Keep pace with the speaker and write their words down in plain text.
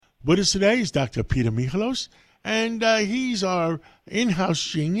With us today is Dr. Peter Michalos, and he's our in-house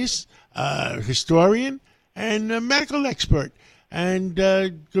genius, historian, and medical expert. And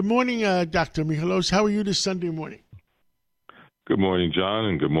good morning, Dr. Michalos. How are you this Sunday morning? Good morning, John,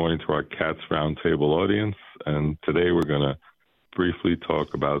 and good morning to our Cats Roundtable audience. And today we're going to briefly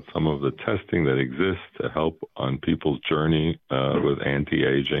talk about some of the testing that exists to help on people's journey with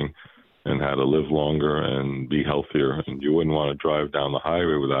anti-aging and how to live longer and be healthier. And you wouldn't want to drive down the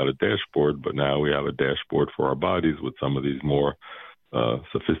highway without a dashboard, but now we have a dashboard for our bodies with some of these more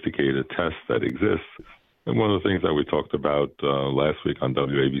sophisticated tests that exist. And one of the things that we talked about last week on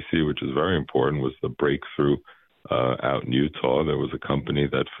WABC, which is very important, was the breakthrough out in Utah. There was a company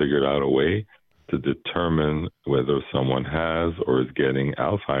that figured out a way to determine whether someone has or is getting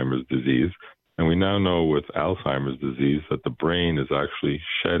Alzheimer's disease. And we now know with Alzheimer's disease that the brain is actually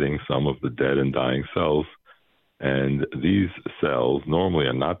shedding some of the dead and dying cells. And these cells normally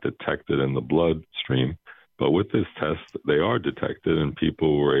are not detected in the bloodstream, but with this test, they are detected, and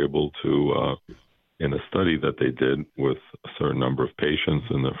people were able to, in a study that they did with a certain number of patients,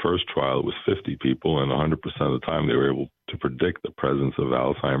 in the first trial it was 50 people, and 100% of the time they were able to predict the presence of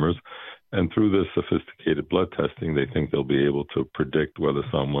Alzheimer's. And through this sophisticated blood testing, they think they'll be able to predict whether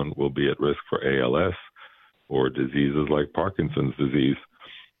someone will be at risk for ALS or diseases like Parkinson's disease.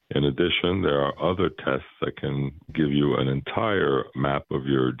 In addition, there are other tests that can give you an entire map of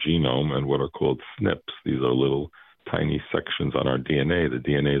your genome and what are called SNPs. These are little tiny sections on our DNA. The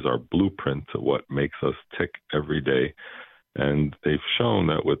DNA is our blueprint to what makes us tick every day. And they've shown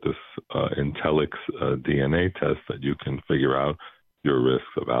that with this Intelix DNA test that you can figure out your risk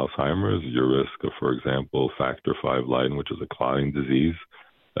of Alzheimer's, your risk of, for example, factor V Leiden, which is a clotting disease.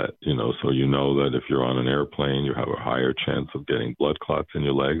 That, so you know that if you're on an airplane, you have a higher chance of getting blood clots in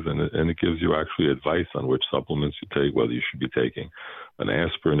your legs, and it gives you actually advice on which supplements you take, whether you should be taking an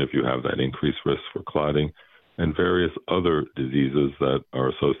aspirin if you have that increased risk for clotting, and various other diseases that are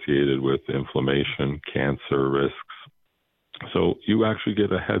associated with inflammation, cancer risks. So you actually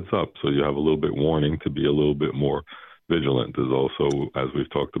get a heads up, so you have a little bit warning to be a little bit more vigilant. There's also, as we've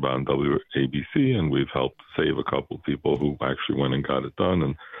talked about in WABC, and we've helped save a couple of people who actually went and got it done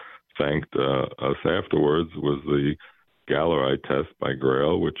and thanked us afterwards, was the Gallerite test by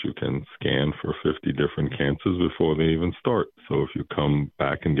Grail, which you can scan for 50 different cancers before they even start. So if you come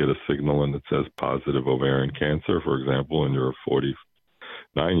back and get a signal and it says positive ovarian cancer, for example, and you're a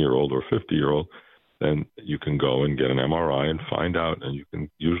 49-year-old or 50-year-old, then you can go and get an MRI and find out, and you can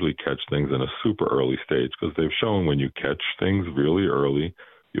usually catch things in a super early stage, because they've shown when you catch things really early,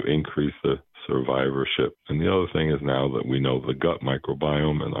 you increase the survivorship. And the other thing is, now that we know the gut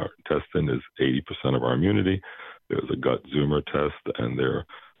microbiome in our intestine is 80% of our immunity, there's a gut zoomer test, and there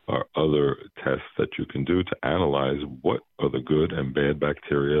are other tests that you can do to analyze what are the good and bad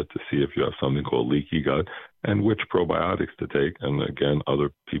bacteria to see if you have something called leaky gut and which probiotics to take. And again, other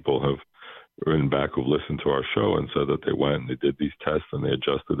people have written back who've listened to our show and said that they went and they did these tests and they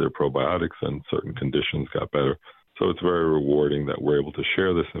adjusted their probiotics and certain conditions got better. So it's very rewarding that we're able to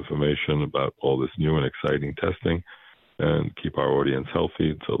share this information about all this new and exciting testing and keep our audience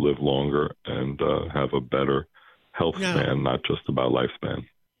healthy to live longer and have a better health span, not just about lifespan.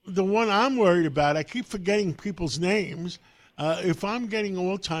 The one I'm worried about, I keep forgetting people's names. If I'm getting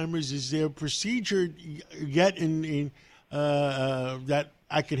Alzheimer's, is there a procedure yet in that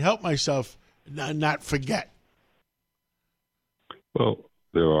I could help myself not forget? Well,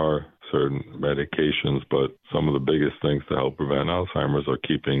 there are certain medications, but some of the biggest things to help prevent Alzheimer's are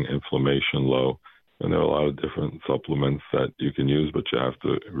keeping inflammation low. And there are a lot of different supplements that you can use, but you have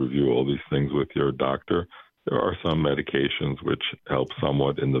to review all these things with your doctor. There are some medications which help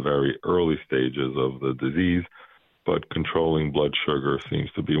somewhat in the very early stages of the disease, but controlling blood sugar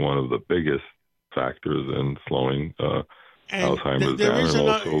seems to be one of the biggest factors in slowing Alzheimer's down, and also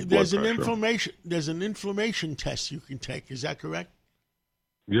blood pressure. There's an inflammation test you can take. Is that correct?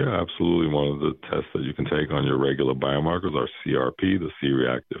 Yeah, absolutely. One of the tests that you can take on your regular biomarkers are CRP, the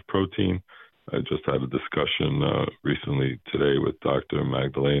C-reactive protein. I just had a discussion recently today with Dr.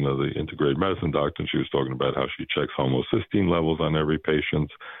 Magdalena, the integrated medicine doctor, and she was talking about how she checks homocysteine levels on every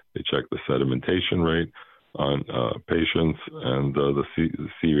patient. They check the sedimentation rate on patients, and the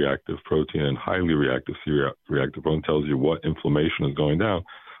C-reactive protein and highly reactive C-reactive protein tells you what inflammation is going down.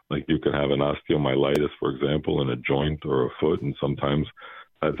 Like you could have an osteomyelitis, for example, in a joint or a foot, and sometimes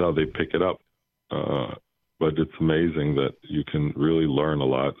that's how they pick it up. But it's amazing that you can really learn a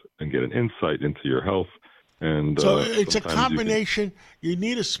lot and get an insight into your health. And so it's a combination. You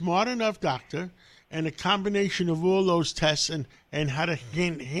need a smart enough doctor and a combination of all those tests and how to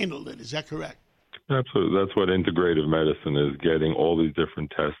handle it. Is that correct? Absolutely. That's what integrative medicine is, getting all these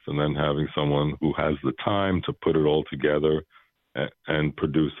different tests and then having someone who has the time to put it all together and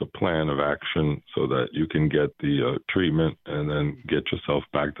produce a plan of action so that you can get the treatment and then get yourself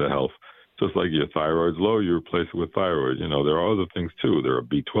back to health. Just like your thyroid's low, you replace it with thyroid. You know, there are other things too. There are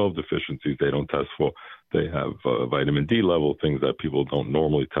B12 deficiencies they don't test for. They have vitamin D level, things that people don't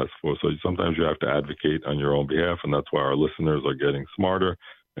normally test for. So sometimes you have to advocate on your own behalf, and that's why our listeners are getting smarter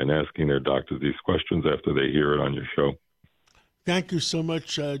and asking their doctors these questions after they hear it on your show. Thank you so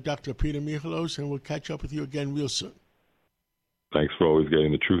much, Dr. Peter Michalos, and we'll catch up with you again real soon. Thanks for always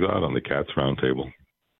getting the truth out on the Cats Roundtable.